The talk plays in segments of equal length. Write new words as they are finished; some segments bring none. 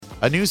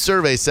A new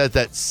survey said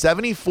that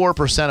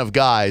 74% of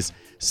guys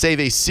say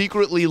they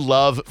secretly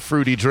love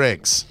fruity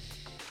drinks.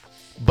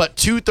 But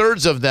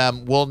 2/3 of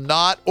them will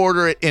not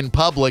order it in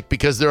public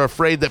because they're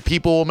afraid that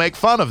people will make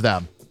fun of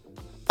them.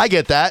 I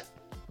get that.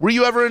 Were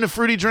you ever into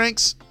fruity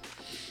drinks?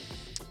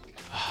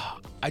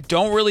 I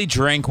don't really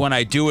drink. When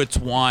I do, it's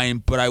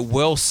wine. But I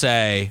will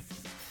say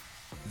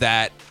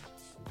that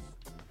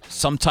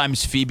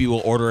sometimes Phoebe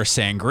will order a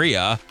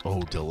sangria.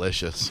 Oh,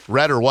 delicious.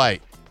 Red or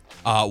white?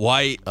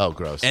 White. Oh,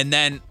 gross. And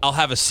then I'll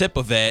have a sip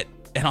of it,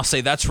 and I'll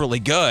say, that's really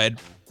good.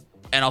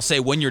 And I'll say,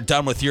 when you're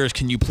done with yours,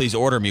 can you please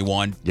order me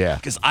one? Yeah.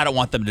 Because I don't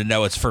want them to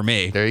know it's for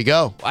me. There you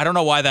go. I don't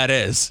know why that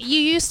is. You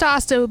used to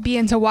also be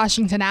into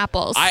Washington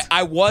apples.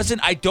 I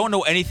wasn't. I don't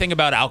know anything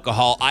about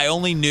alcohol. I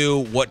only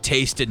knew what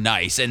tasted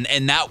nice. And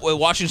that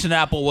Washington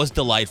apple was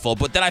delightful.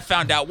 But then I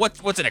found out,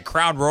 what's in a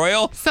Crown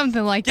Royal?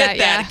 Something like that,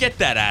 yeah. Get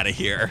that out of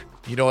here.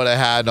 You know what I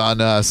had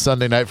on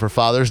Sunday night for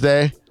Father's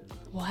Day?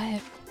 What?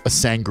 A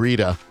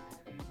sangrita.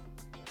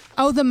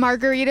 Oh, the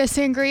margarita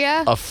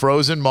sangria? A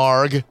frozen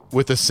marg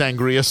with a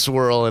sangria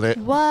swirl in it.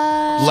 What?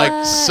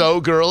 Like so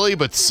girly,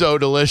 but so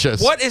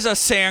delicious. What is a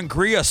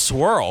sangria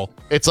swirl?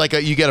 It's like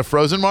you get a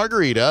frozen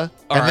margarita,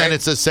 and then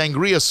it's a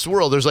sangria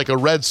swirl. There's like a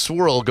red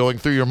swirl going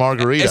through your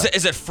margarita.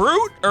 Is it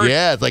fruit? Or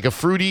Yeah, it's like a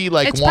fruity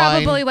It's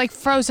wine. probably like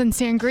frozen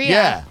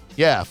sangria.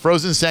 Yeah,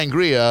 frozen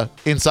sangria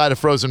inside a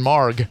frozen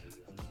marg.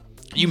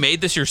 You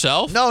made this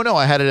yourself? No,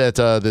 I had it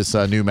at this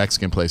new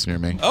Mexican place near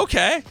me.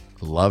 Okay.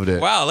 Loved it.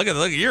 Wow, look,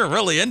 you're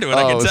really into it.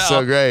 I Oh, can it was tell.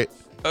 so great.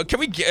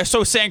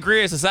 So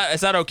sangrias, is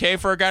that okay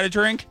for a guy to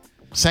drink?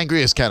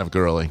 Sangria is kind of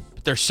girly.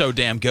 They're so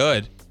damn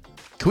good.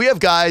 Can we have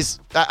guys?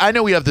 I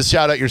know we have to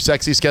shout out your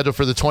sexy schedule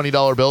for the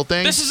 $20 bill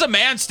thing. This is a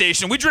man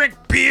station. We drink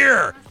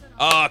beer,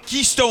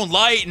 Keystone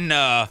Light, and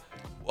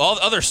all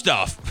the other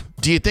stuff.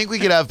 Do you think we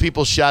could have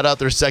people shout out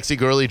their sexy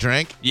girly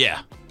drink?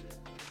 Yeah.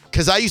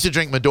 Because I used to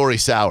drink Midori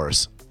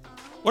sours.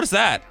 What is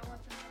that?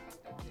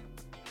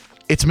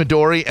 It's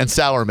Midori and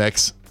sour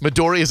mix.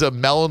 Midori is a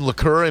melon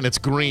liqueur, and it's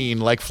green,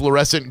 like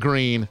fluorescent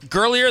green.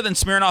 Girlier than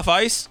Smirnoff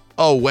Ice?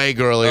 Oh, way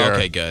girlier.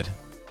 Okay, good.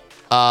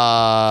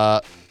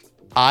 I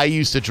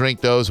used to drink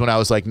those when I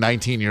was like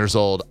 19 years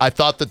old. I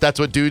thought that's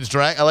what dudes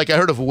drank. I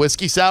heard of a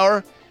whiskey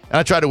sour, and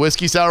I tried a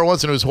whiskey sour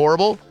once, and it was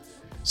horrible.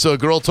 So a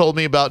girl told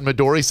me about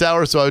Midori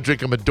sour, so I would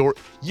drink a Midori.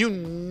 You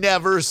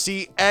never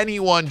see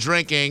anyone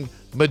drinking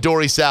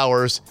Midori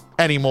sours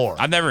anymore.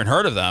 I've never even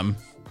heard of them.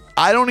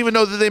 I don't even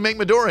know that they make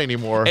Midori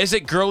anymore. Is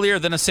it girlier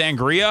than a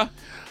sangria?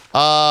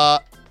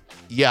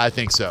 Yeah, I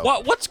think so.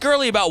 What's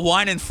girly about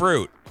wine and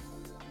fruit?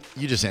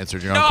 You just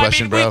answered your own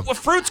question, bro.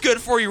 Fruit's good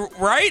for you,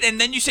 right?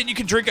 And then you said you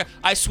can drink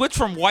I switched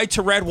from white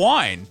to red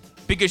wine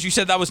because you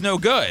said that was no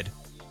good.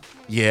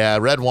 Yeah,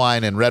 red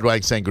wine and red wine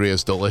sangria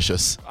is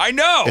delicious. I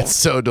know. It's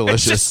so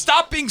delicious. Just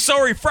stop being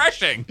so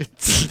refreshing.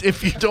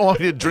 If you don't want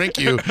me to drink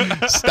you,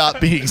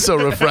 stop being so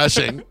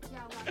refreshing.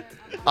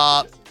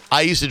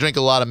 I used to drink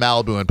a lot of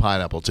Malibu and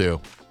pineapple, too.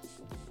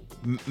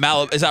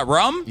 Malibu, is that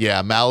rum?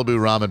 Yeah, Malibu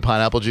rum and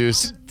pineapple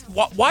juice.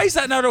 Why is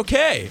that not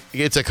okay?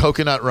 It's a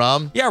coconut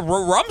rum. Yeah,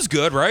 rum's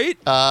good, right?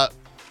 I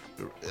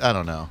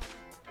don't know.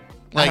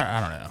 I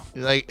don't know.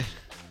 Like,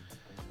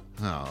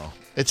 oh,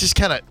 it's just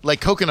kind of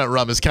like coconut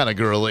rum is kind of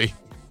girly.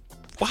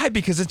 Why?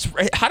 Because it's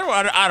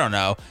I don't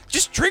know.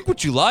 Just drink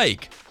what you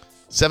like.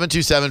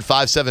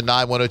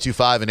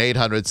 727-579-1025 and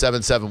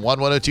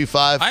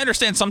 800-771-1025. I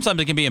understand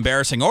sometimes it can be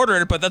embarrassing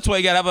ordering it, but that's why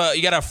you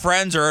gotta have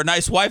friends or a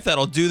nice wife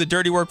that'll do the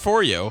dirty work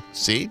for you.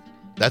 See?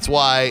 That's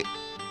why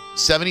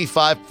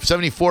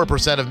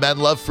 74% of men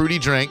love fruity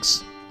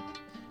drinks,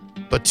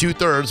 but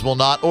 2/3 will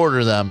not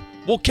order them.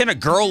 Well, can a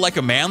girl like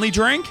a manly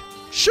drink?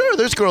 Sure,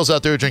 there's girls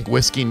out there who drink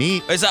whiskey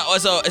neat. Is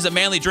a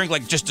manly drink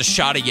like just a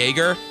shot of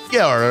Jaeger?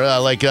 Yeah, or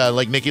like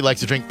Nikki likes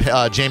to drink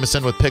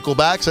Jameson with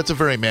picklebacks. That's a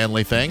very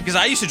manly thing. Because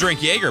I used to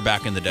drink Jaeger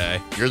back in the day.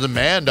 You're the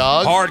man,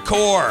 dog.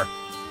 Hardcore.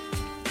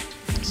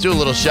 Let's do a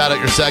little shout out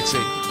your sexy.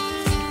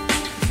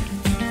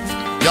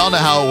 Y'all know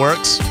how it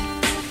works.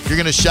 You're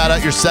going to shout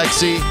out your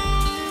sexy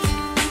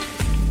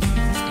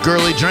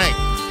girly drink.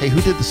 Hey,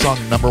 who did the song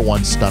Number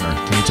One Stunner?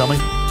 Can you tell me?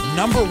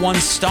 Number One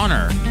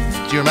Stunner.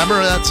 Do you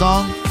remember that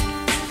song?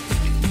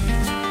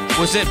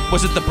 Was it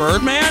the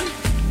Birdman?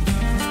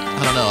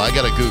 I don't know. I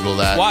got to Google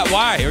that.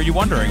 Why are you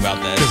wondering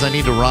about this? Because I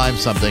need to rhyme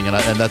something,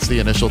 and that's the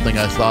initial thing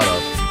I thought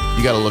of.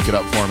 You got to look it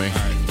up for me. All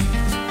right.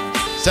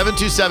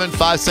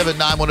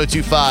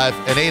 727-579-1025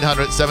 and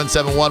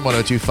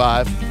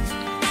 800-771-1025.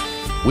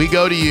 We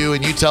go to you,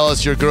 and you tell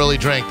us your girly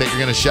drink that you're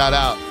going to shout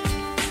out.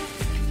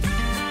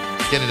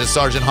 Get into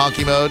Sergeant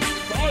Honky mode.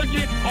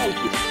 Sergeant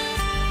Honky.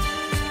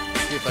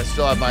 See if I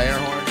still have my air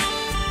horn.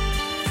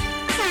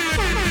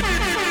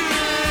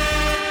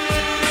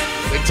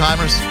 Big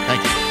timers.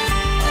 Thank you.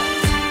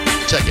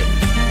 Check it.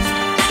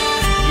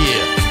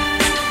 Yeah.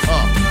 Ha.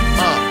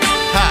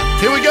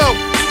 Here we go.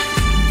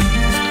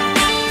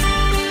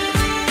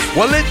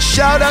 Well, let's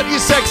shout out you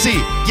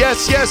sexy.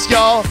 Yes,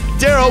 y'all.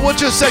 Daryl,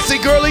 what's your sexy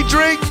girly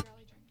drink?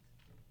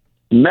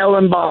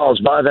 Melon balls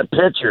by the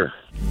pitcher.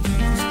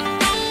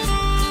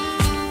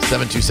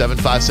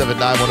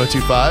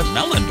 727-579-1025.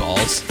 Melon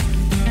balls.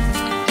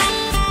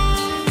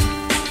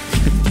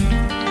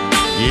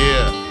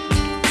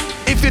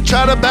 You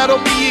try to battle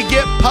me, you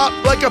get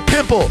popped like a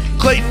pimple.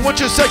 Clayton, what's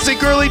your sexy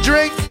girly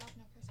drink?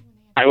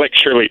 I like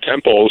Shirley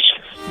Temples.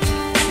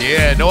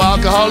 Yeah, no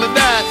alcohol in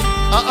that.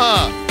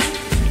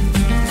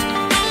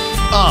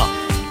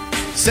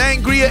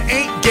 Sangria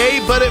ain't gay,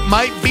 but it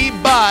might be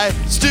bi.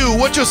 Stu,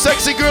 what's your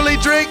sexy girly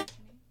drink?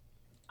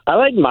 I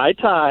like Mai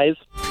Tais.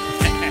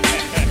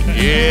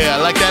 Yeah, I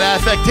like that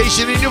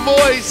affectation in your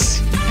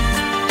voice.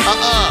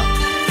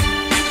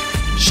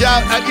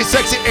 Shout at your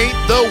sexy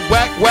ain't the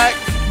whack whack.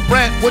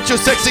 Brent, what's your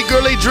sexy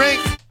girly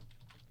drink?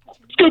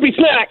 Scooby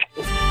Snack.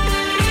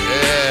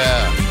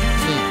 Yeah.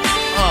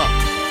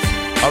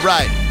 All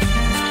right.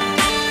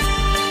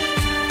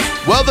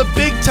 Well, the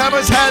big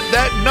timers had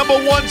that number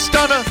one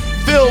stunner.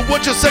 Phil,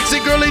 what's your sexy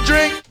girly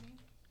drink?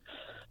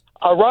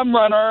 A rum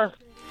runner.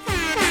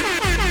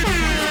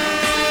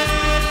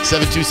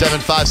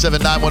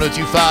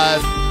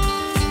 727-579-1025.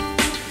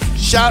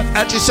 Shout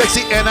at your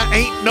sexy and I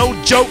ain't no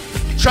joke.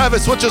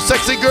 Travis, what's your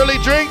sexy girly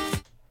drink?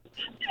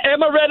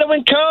 Amaretto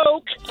and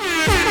Coke.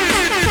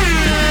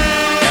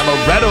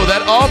 Amaretto,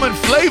 that almond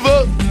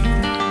flavor.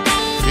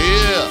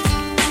 Yeah.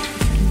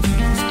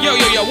 Yo,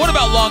 what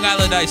about Long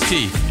Island iced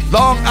tea?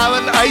 Long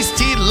Island iced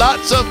tea,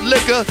 lots of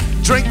liquor.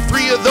 Drink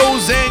 3 of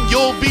those and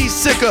you'll be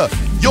sicker.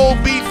 You'll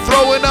be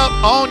throwing up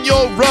on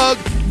your rug,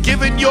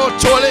 giving your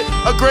toilet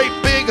a great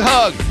big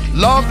hug.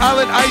 Long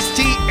Island iced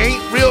tea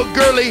ain't real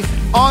girly.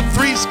 On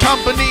Three's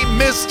Company,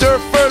 Mr.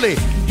 Furley.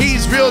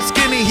 He's real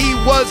skinny, he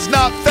was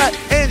not fat.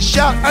 And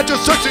shout at your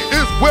sexy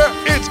is where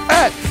it's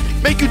at.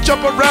 Make you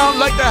jump around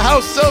like the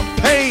House of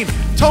Pain.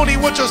 Tony,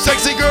 what's your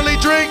sexy girly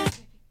drink?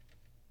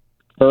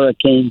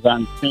 Hurricanes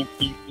on St.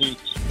 Pete Beach.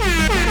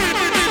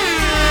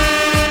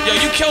 Yo,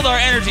 you killed our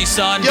energy,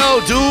 son.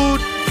 Yo,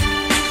 dude.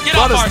 Get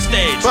off our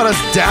stage. Brought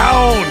us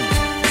down.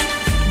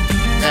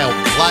 Man,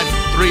 line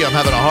 3, I'm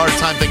having a hard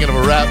time thinking of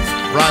a rap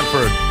rhyme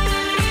for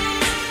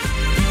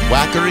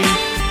whackery.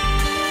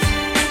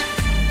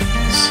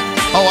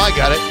 Oh, I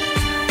got it.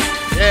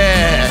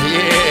 Yeah.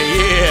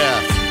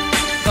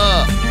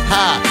 Ha.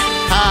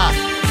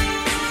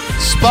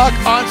 Spock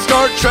on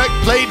Star Trek,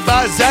 played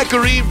by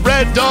Zachary.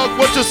 Red Dog,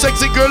 what's your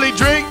sexy girly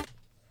drink?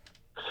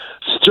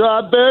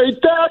 Strawberry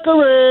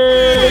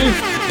daiquiri.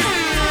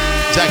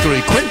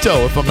 Zachary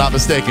Quinto, if I'm not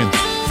mistaken.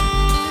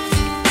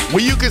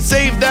 Well, you can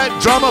save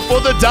that drama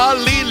for the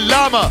Dalai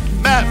Lama.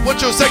 Matt,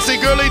 what's your sexy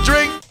girly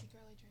drink?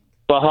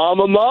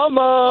 Bahama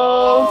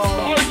Mama.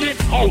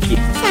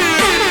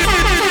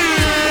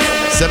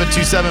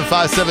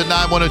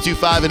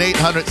 727-579-1025 and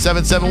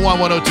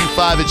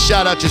 800-771-1025 and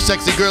shout out your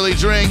sexy girly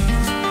drink.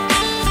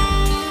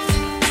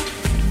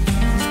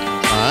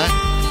 All right.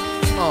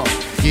 Oh,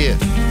 yeah.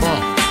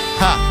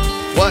 Ha.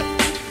 What?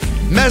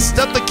 Messed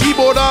up the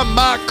keyboard on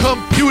my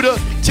computer.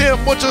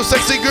 Tim, what's your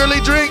sexy girly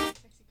drink?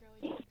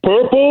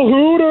 Purple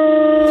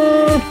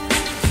Hooter.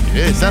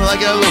 Yeah, it sounded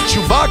like a little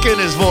Chewbacca in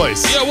his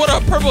voice. Yo, what a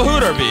purple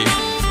hooter be?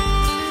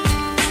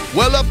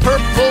 Well, a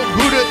purple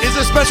hooter is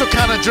a special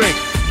kind of drink.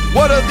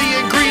 What are the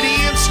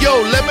ingredients?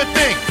 Yo, let me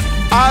think.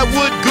 I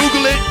would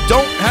Google it,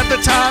 don't have the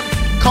time.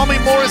 Call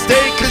me Morris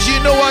Day, cause you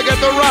know I got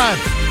the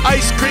rhyme.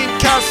 Ice cream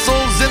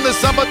castles in the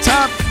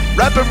summertime.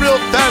 Rapping real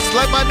fast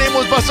like my name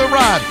was Busta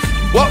Rhyme.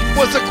 What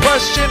was the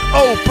question?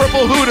 Oh,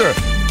 purple hooter.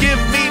 Give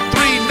me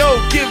 3, no,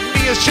 give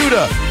me a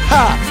shooter.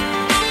 Ha!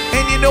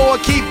 And you know I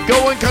keep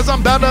going cause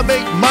I'm bound to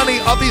make money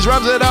off these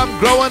rhymes that I'm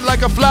growing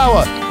like a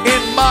flower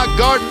in my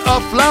garden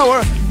of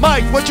flower.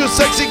 Mike, what's your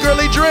sexy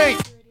girly drink?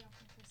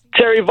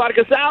 Cherry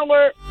vodka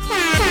sour.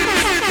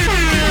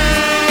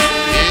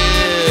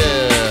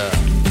 Yeah.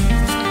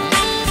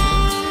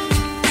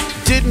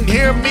 Didn't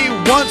hear me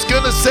once,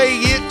 gonna say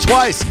it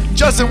twice.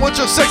 Justin, what's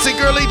your sexy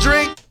girly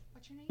drink?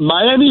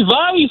 Miami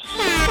Vice.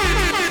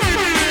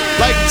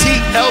 Like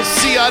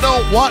TLC, I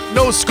don't want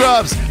no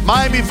scrubs.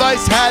 Miami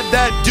Vice had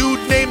that dude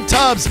named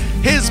Tubbs.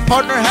 His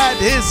partner had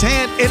his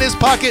hand in his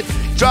pocket.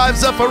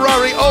 Drives a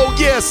Ferrari, oh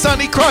yeah,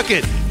 Sonny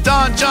Crockett.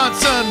 Don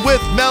Johnson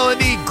with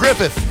Melanie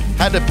Griffith.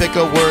 Had to pick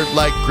a word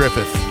like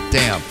Griffith.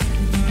 Damn.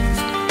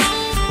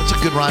 What's a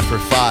good rhyme for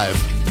 5?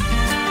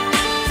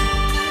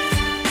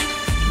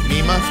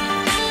 Mima?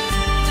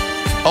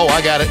 Oh,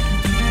 I got it.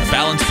 A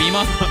balance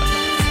Bima?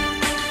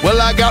 Well,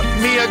 I got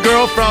me a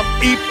girl from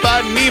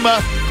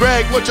Ipanema.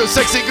 Greg, what's your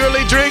sexy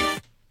girly drink?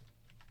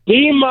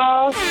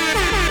 Dima.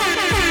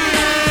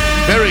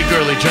 Very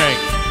girly drink.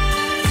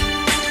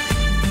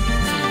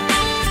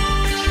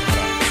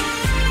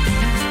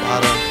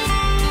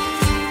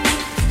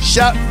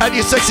 Shout at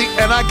you sexy,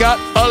 and I got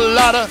a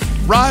lot of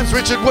rhymes.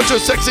 Richard, what's your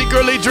sexy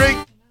girly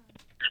drink?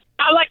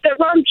 I like the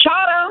rum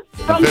chata.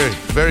 Very,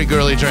 very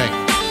girly drink.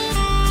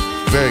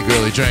 Very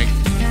girly drink.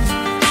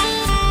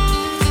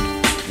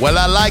 Well,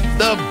 I like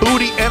the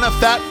booty and a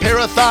fat pair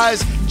of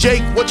thighs.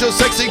 Jake, what's your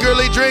sexy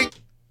girly drink?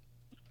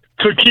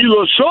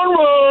 Tequila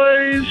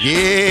sunrise.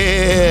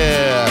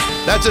 Yeah,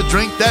 that's a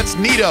drink that's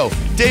neato.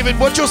 David,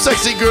 what's your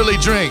sexy girly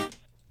drink?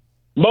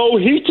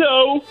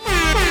 Mojito.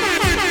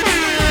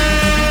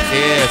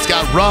 Yeah, it's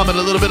got rum and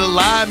a little bit of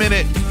lime in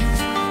it.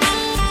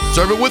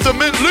 Serve it with a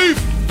mint leaf.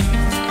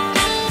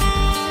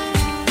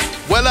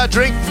 Well, I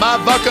drink my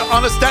vodka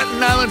on a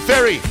Staten Island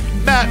ferry.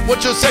 Matt,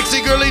 what's your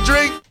sexy girly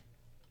drink?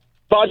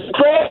 Vodka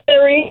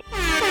cranberry.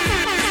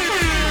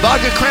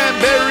 Vodka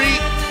cranberry,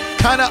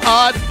 kinda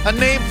odd. A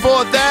name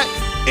for that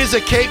is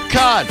a Cape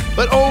Cod,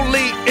 but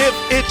only if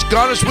it's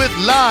garnished with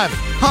lime.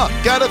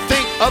 Gotta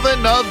think of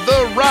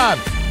another rhyme.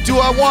 Do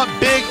I want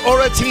big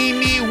or a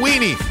teeny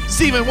weeny?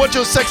 Steven, what's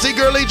your sexy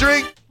girly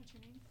drink?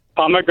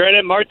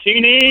 Pomegranate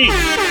martini.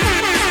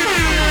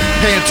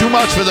 Paying too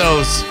much for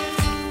those.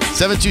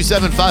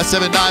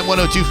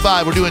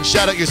 727-579-1025. We're doing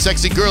shout out your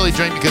sexy girly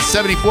drink because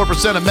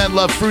 74% of men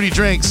love fruity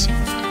drinks,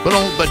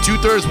 but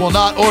 2/3 will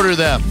not order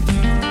them.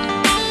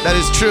 That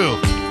is true.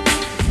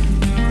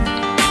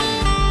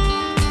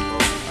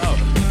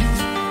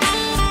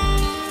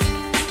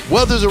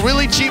 Well, there's a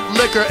really cheap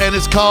liquor and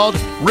it's called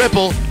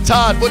Ripple.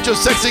 Todd, what's your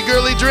sexy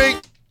girly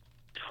drink?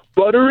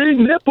 Buttery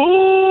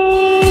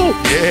nipple.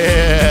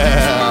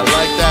 Yeah, I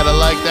like that. I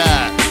like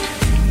that.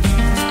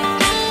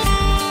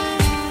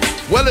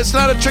 Well, it's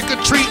not a trick or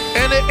treat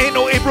and it ain't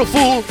no April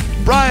Fool.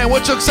 Brian,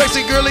 what's your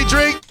sexy girly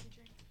drink?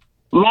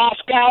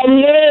 Moscow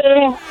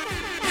Mule.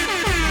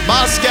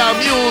 Moscow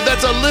Mule,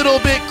 that's a little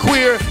bit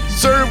queer.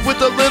 Served with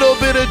a little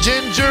bit of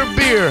ginger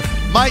beer.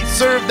 Might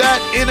serve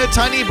that in a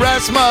tiny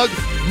brass mug.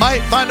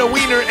 Might find a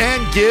wiener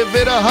and give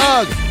it a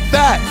hug.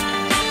 Fat,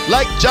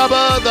 like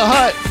Jabba the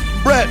Hutt.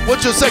 Brett,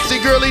 what's your sexy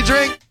girly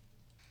drink?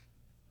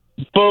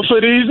 Both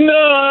of these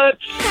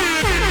nuts.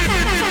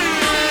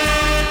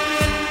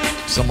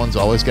 Someone's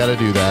always got to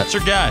do that. That's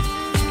your guy.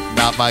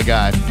 Not my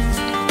guy.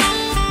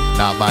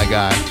 Not my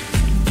guy.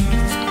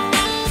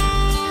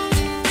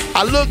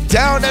 I look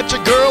down at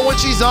your girl when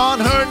she's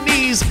on her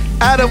knees.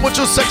 Adam, what's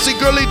your sexy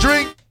girly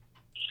drink?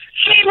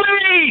 Sea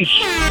breeze.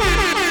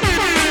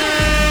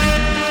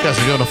 You guys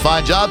are doing a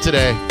fine job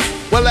today.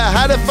 Well, I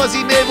had a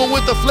fuzzy navel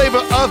with the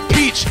flavor of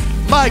peach.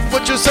 Mike,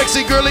 what's your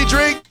sexy girly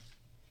drink?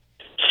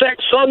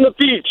 Sex on the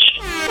beach.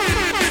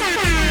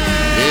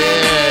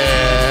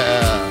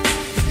 Yeah.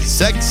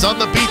 Sex on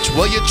the beach,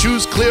 well, you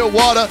choose clear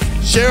water.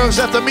 Sheriff's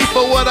after me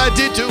for what I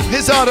did to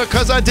his daughter,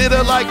 cause I did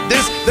her like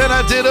this, then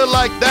I did her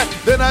like that,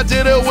 then I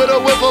did her with a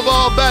whip of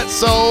all that.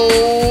 So,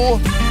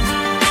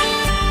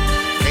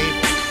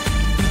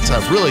 it's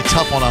a really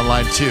tough one on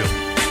line 2.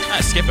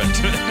 I skip it.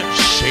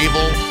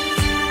 Shavel,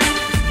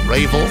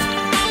 Ravel,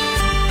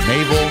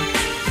 Navel,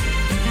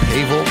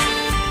 Pavel,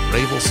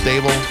 Ravel,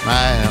 Stable.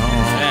 I don't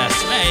know.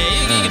 Yes,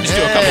 you can just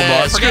do a couple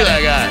more. Screw Forget that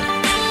it. guy.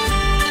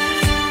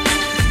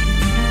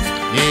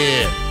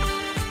 Yeah.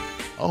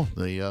 Oh,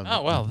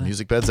 the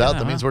music bed's out.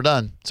 That means we're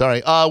done.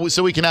 Sorry.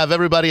 So we can have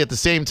everybody at the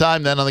same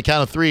time then on the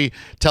count of 3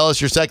 tell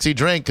us your sexy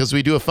drink because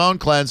we do a phone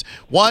cleanse.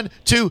 1,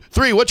 2,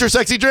 3. What's your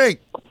sexy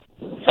drink?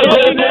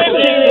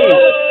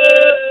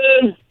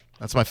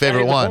 That's my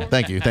favorite one.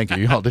 Thank you. Thank you.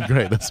 You all did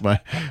great. That's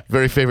my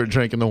very favorite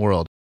drink in the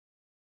world.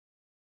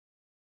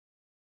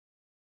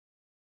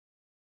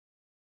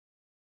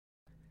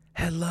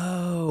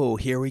 Hello,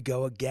 here we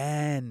go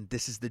again.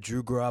 This is the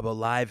Drew Garabo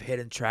live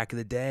hidden track of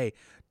the day.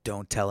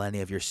 Don't tell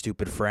any of your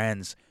stupid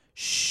friends.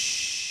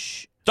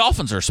 Shh.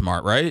 Dolphins are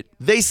smart, right?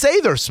 They say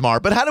they're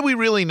smart, but how do we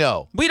really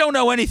know? We don't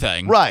know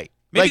anything. Right.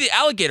 Maybe Like, the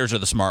alligators are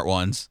the smart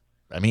ones.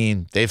 I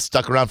mean, they've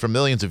stuck around for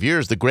millions of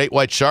years. The great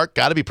white shark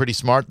got to be pretty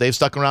smart. They've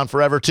stuck around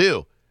forever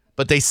too.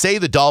 But they say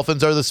the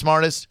dolphins are the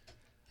smartest.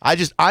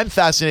 I'm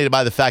fascinated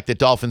by the fact that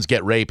dolphins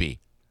get rapey.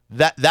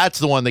 That's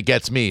the one that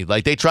gets me.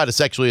 Like they try to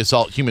sexually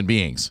assault human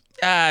beings.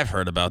 I've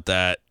heard about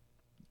that.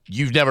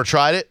 You've never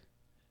tried it?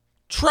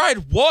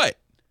 Tried what?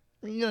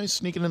 You know,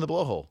 sneaking in the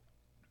blowhole.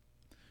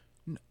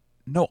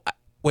 No,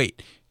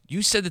 wait.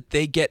 You said that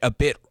they get a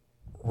bit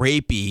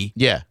rapey.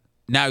 Yeah.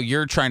 Now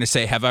you're trying to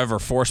say, have I ever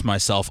forced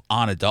myself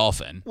on a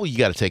dolphin? Well, you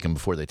got to take them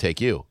before they take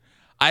you.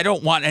 I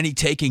don't want any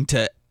taking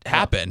to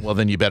happen. Well,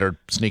 then you better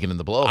sneak it in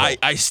the blowhole.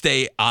 I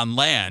stay on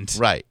land.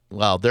 Right.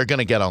 Well, they're going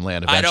to get on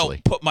land eventually.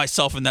 I don't put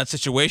myself in that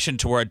situation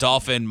to where a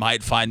dolphin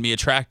might find me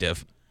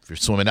attractive. If you're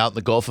swimming out in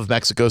the Gulf of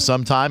Mexico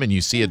sometime and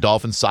you see a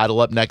dolphin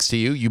sidle up next to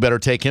you, you better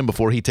take him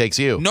before he takes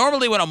you.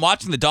 Normally when I'm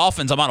watching the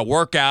dolphins, I'm on a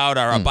workout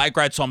or a bike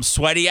ride, so I'm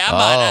sweaty.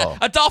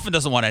 A dolphin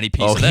doesn't want any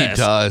piece of this. Oh, he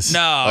does.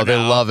 No, they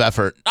love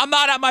effort. I'm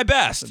not at my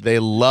best. They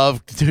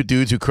love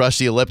dudes who crush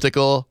the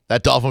elliptical.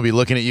 That dolphin will be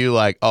looking at you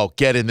like, oh,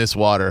 get in this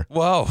water.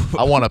 Whoa.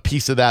 I want a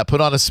piece of that.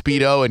 Put on a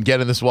Speedo and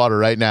get in this water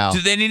right now. Do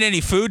they need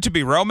any food to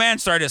be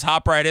romanced, or I just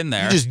hop right in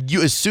there?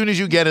 As soon as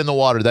you get in the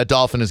water, that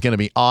dolphin is going to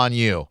be on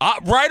you.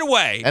 Right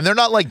away. And they're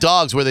not like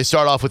dogs where they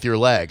start off with your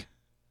leg.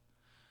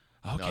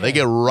 Okay. No, they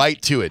get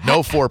right to it.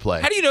 No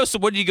foreplay. How do you know? So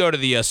when did you go to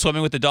the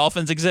Swimming with the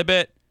Dolphins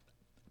exhibit?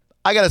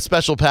 I got a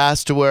special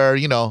pass to where,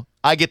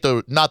 I get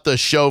not the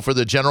show for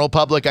the general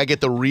public. I get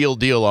the real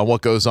deal on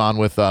what goes on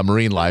with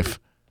marine life.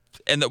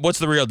 And what's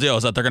the real deal?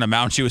 Is that they're going to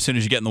mount you as soon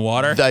as you get in the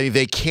water?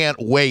 They can't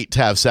wait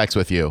to have sex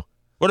with you.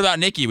 What about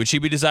Nikki? Would she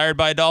be desired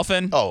by a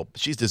dolphin? Oh,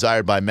 she's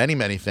desired by many,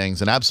 many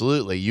things. And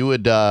absolutely, you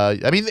would,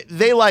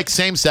 they like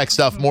same-sex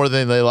stuff more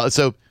than they like.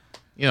 So,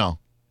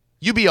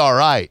 you'd be all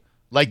right.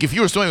 Like, if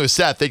you were swimming with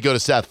Seth, they'd go to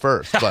Seth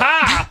first. But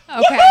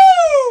Okay.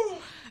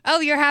 Oh,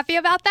 you're happy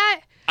about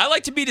that? I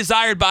like to be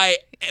desired by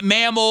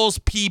mammals,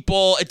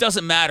 people. It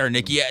doesn't matter,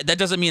 Nikki. That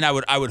doesn't mean I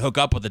would hook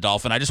up with a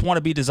dolphin. I just want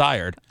to be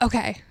desired.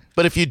 Okay.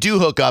 But if you do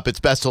hook up,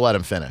 it's best to let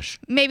him finish.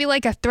 Maybe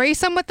like a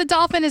threesome with the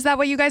dolphin. Is that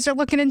what you guys are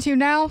looking into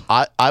now?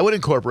 I would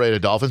incorporate a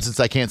dolphin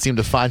since I can't seem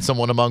to find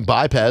someone among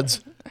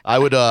bipeds. I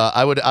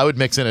would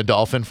mix in a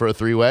dolphin for a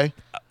three-way.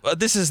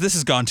 This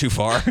has gone too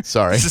far.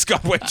 Sorry. This has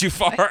gone way too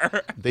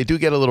far. They do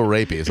get a little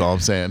rapey, is all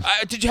I'm saying.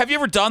 Have you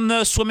ever done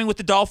the swimming with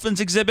the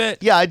dolphins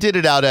exhibit? Yeah, I did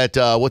it out at,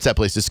 what's that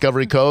place,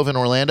 Discovery Cove in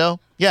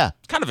Orlando? Yeah.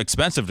 Kind of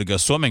expensive to go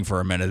swimming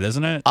for a minute,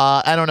 isn't it?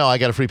 I don't know. I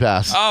got a free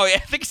pass. Oh, yeah. I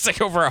think it's like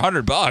over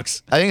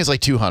 $100. I think it's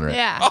like 200.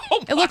 Yeah.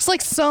 It looks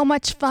like so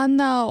much fun,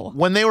 though.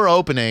 When they were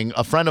opening,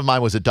 a friend of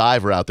mine was a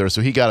diver out there,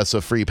 so he got us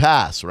a free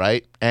pass,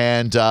 right?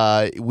 And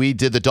we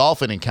did the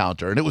dolphin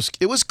encounter, and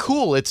it was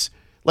cool. It's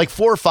like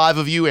 4 or 5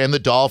 of you and the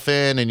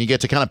dolphin, and you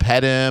get to kind of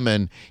pet him,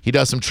 and he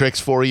does some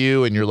tricks for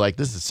you, and you're like,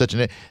 this is such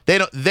an.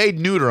 They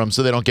neuter them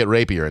so they don't get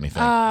rapey or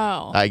anything.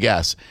 Oh. I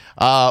guess,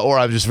 or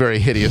I'm just very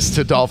hideous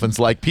to dolphins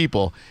like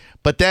people.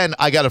 But then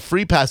I got a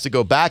free pass to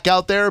go back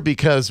out there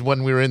because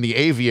when we were in the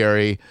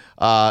aviary,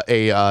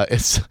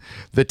 it's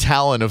the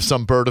talon of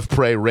some bird of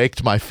prey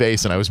raked my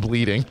face and I was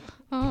bleeding.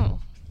 Oh.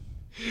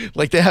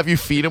 Like they have you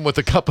feed him with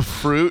a cup of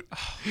fruit.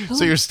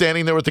 So you're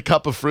standing there with a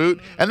cup of fruit.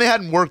 And they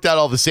hadn't worked out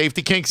all the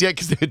safety kinks yet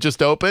because they had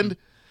just opened.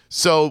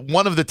 So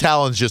one of the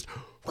talons just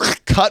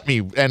cut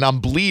me and I'm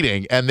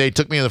bleeding. And they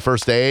took me in the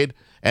first aid.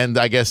 And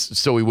I guess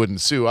so we wouldn't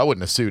sue. I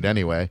wouldn't have sued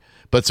anyway.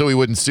 But so we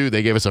wouldn't sue,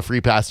 they gave us a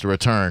free pass to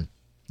return.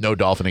 No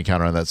dolphin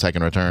encounter on that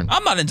second return.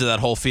 I'm not into that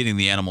whole feeding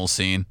the animals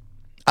scene.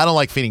 I don't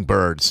like feeding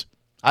birds.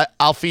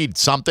 I'll feed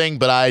something,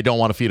 but I don't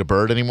want to feed a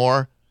bird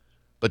anymore.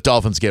 But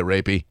dolphins get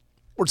rapey.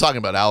 We're talking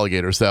about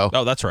alligators, though.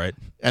 Oh, that's right.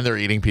 And they're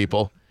eating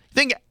people.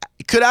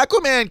 Could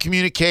Aquaman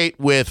communicate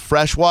with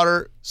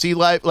freshwater sea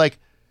life? Like,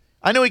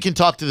 I know he can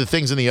talk to the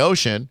things in the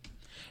ocean.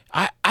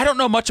 I don't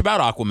know much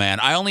about Aquaman.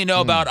 I only know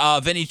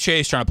about Vinny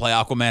Chase trying to play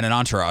Aquaman in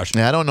Entourage.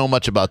 Yeah, I don't know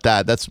much about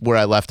that. That's where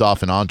I left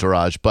off in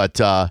Entourage. But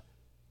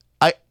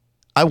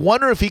I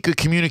wonder if he could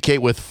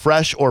communicate with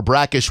fresh or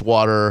brackish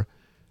water,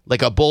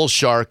 like a bull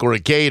shark or a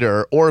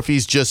gator, or if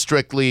he's just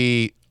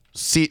strictly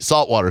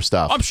saltwater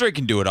stuff. I'm sure he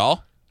can do it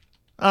all.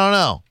 I don't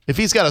know. If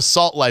he's got a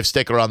Salt Life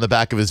sticker on the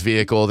back of his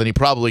vehicle, then he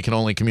probably can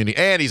only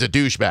communicate. And he's a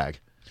douchebag.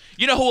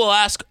 You know who will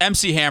ask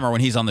MC Hammer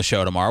when he's on the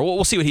show tomorrow?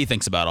 We'll see what he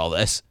thinks about all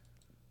this.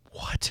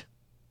 What?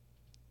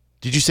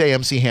 Did you say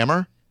MC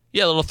Hammer?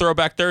 Yeah, a little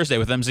Throwback Thursday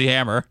with MC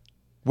Hammer.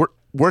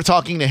 We're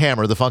talking to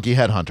Hammer, the funky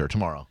headhunter,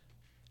 tomorrow.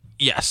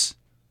 Yes.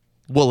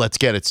 Well, let's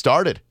get it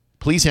started.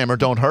 Please, Hammer,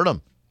 don't hurt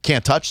him.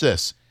 Can't touch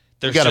this.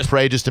 You got to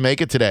pray just to make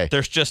it today.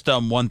 There's just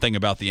one thing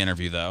about the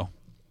interview, though.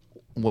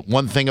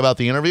 One thing about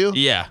the interview?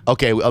 Yeah.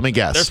 Okay, let me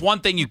guess. There's one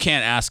thing you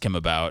can't ask him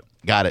about.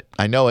 Got it.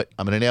 I know it.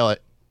 I'm going to nail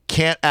it.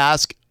 Can't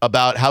ask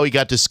about how he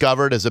got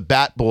discovered as a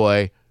bat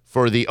boy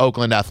for the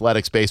Oakland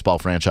Athletics baseball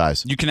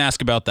franchise. You can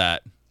ask about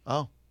that.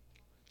 Oh.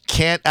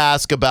 Can't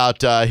ask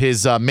about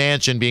his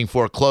mansion being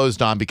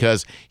foreclosed on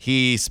because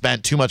he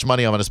spent too much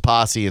money on his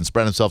posse and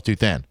spread himself too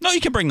thin. No,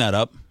 you can bring that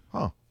up.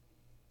 Oh.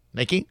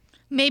 Nikki?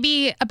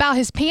 Maybe about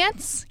his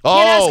pants?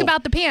 Can't ask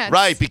about the pants.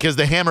 Right, because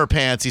the Hammer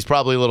pants, he's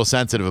probably a little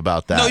sensitive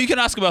about that. No, you can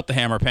ask about the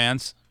Hammer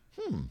pants.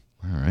 All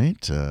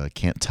right.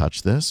 Can't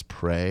touch this.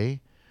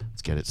 Pray.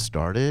 Let's get it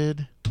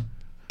started.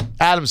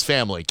 Adam's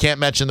Family.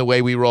 Can't mention the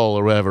way we roll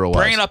or whatever it was.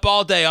 Bring it up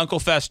all day, Uncle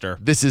Fester.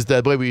 This is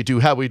the way we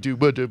do, how we do.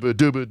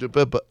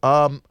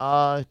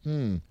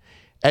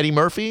 Eddie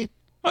Murphy?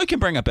 Oh, you can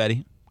bring up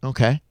Eddie.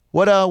 Okay.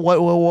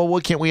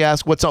 What can't we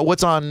ask?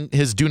 What's on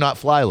his do not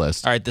fly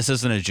list? All right, this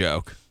isn't a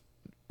joke.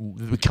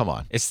 Come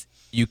on.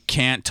 You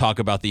can't talk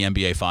about the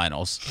NBA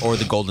Finals or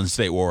the Golden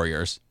State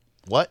Warriors.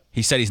 What?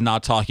 He said he's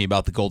not talking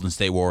about the Golden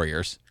State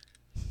Warriors.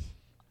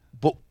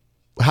 But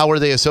how are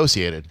they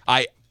associated?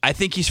 I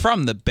think he's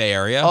from the Bay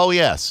Area. Oh,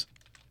 yes.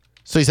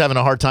 So he's having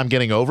a hard time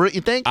getting over it,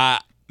 you think?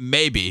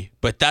 Maybe,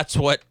 but that's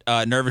what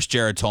Nervous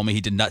Jared told me.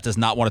 He does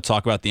not want to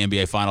talk about the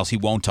NBA Finals. He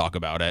won't talk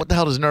about it. What the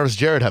hell does Nervous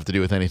Jared have to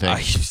do with anything?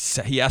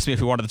 He asked me if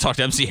he wanted to talk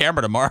to MC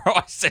Hammer tomorrow.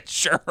 I said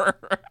sure.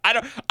 I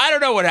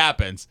don't know what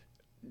happens,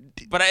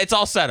 but it's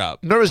all set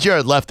up. Nervous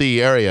Jared left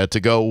the area to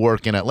go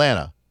work in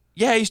Atlanta.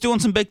 Yeah, he's doing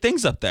some big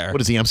things up there. What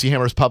is he, MC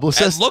Hammer's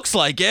publicist? It looks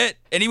like it,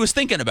 and he was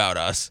thinking about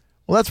us.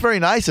 Well, that's very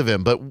nice of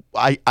him, but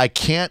I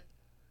can't.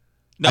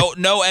 No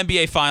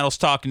NBA Finals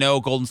talk. No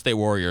Golden State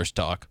Warriors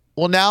talk.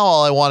 Well, now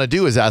all I want to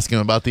do is ask him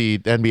about the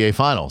NBA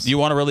Finals. You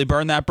want to really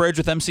burn that bridge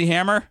with MC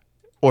Hammer?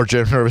 Or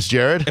Nervous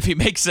Jared? If he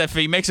makes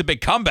a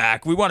big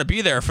comeback, we want to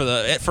be there for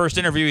the first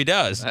interview he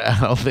does. I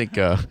don't think.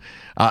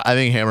 I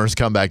think Hammer's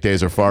comeback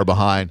days are far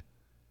behind.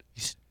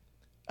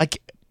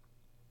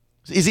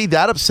 Is he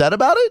that upset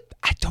about it?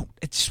 I don't.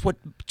 It's just what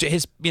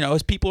his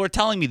people are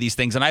telling me these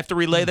things, and I have to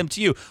relay them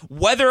to you.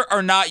 Whether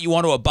or not you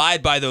want to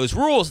abide by those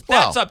rules,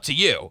 that's up to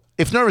you.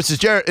 If Nervous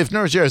Jared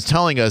is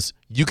telling us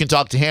you can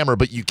talk to Hammer,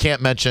 but you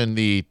can't mention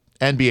the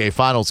NBA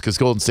Finals because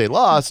Golden State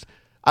lost,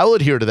 I will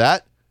adhere to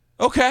that.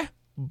 Okay.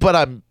 But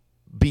I'm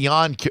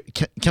beyond.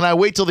 Can I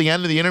wait till the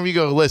end of the interview?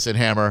 Go, listen,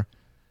 Hammer.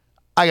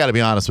 I got to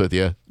be honest with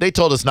you. They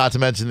told us not to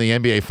mention the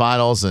NBA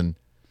Finals, and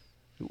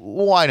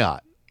why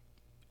not?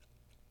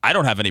 I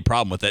don't have any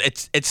problem with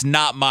it. It's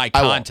not my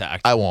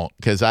contact. I won't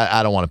because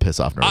I don't want to piss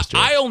off Nervous Joe.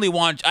 I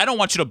don't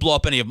want you to blow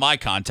up any of my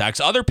contacts.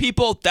 Other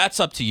people, that's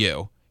up to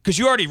you because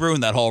you already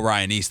ruined that whole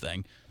Ryan East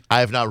thing. I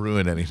have not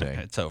ruined anything.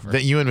 It's over.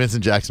 That you and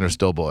Vincent Jackson are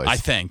still boys. I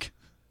think.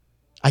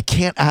 I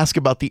can't ask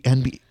about the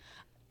NBA.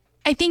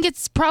 I think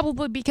it's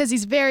probably because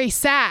he's very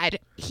sad.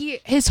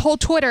 His whole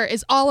Twitter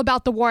is all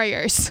about the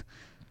Warriors.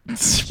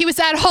 He was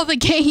at all the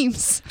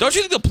games. Don't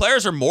you think the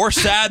players are more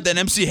sad than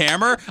MC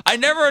Hammer? I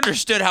never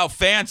understood how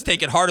fans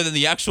take it harder than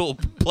the actual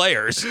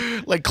players.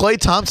 Like Klay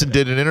Thompson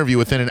did an interview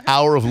within an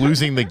hour of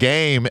losing the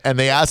game, and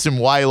they asked him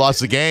why he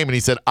lost the game, and he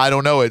said, "I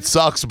don't know. It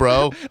sucks,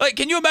 bro." Like,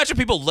 can you imagine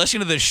people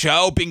listening to the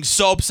show being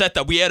so upset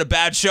that we had a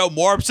bad show,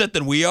 more upset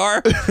than we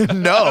are?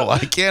 No, I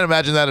can't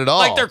imagine that at all.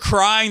 Like they're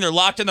crying, they're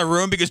locked in the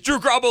room because Drew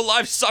Garabo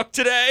Live sucked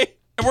today,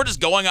 and we're just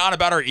going on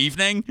about our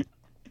evening.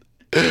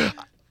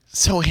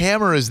 So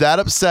Hammer is that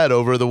upset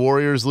over the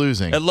Warriors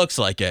losing. It looks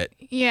like it.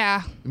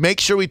 Yeah. Make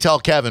sure we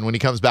tell Kevin when he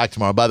comes back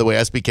tomorrow. By the way,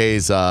 SBK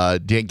is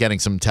getting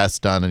some tests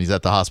done, and he's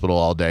at the hospital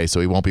all day, so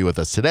he won't be with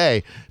us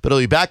today, but he'll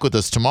be back with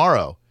us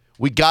tomorrow.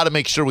 We got to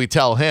make sure we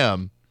tell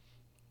him,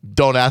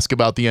 don't ask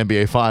about the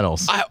NBA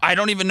Finals. I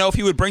don't even know if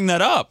he would bring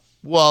that up.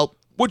 Well,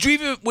 Would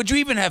you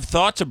even have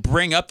thought to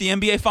bring up the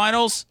NBA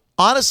Finals?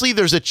 honestly,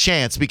 there's a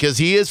chance because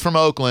he is from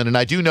Oakland, and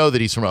I do know that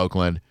he's from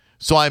Oakland,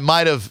 so I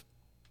might have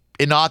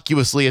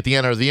innocuously at the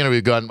end of the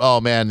interview gone,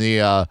 "Oh man, the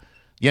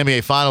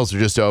NBA Finals are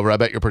just over. I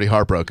bet you're pretty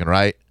heartbroken,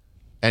 right?"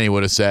 And he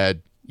would have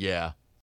said, "Yeah."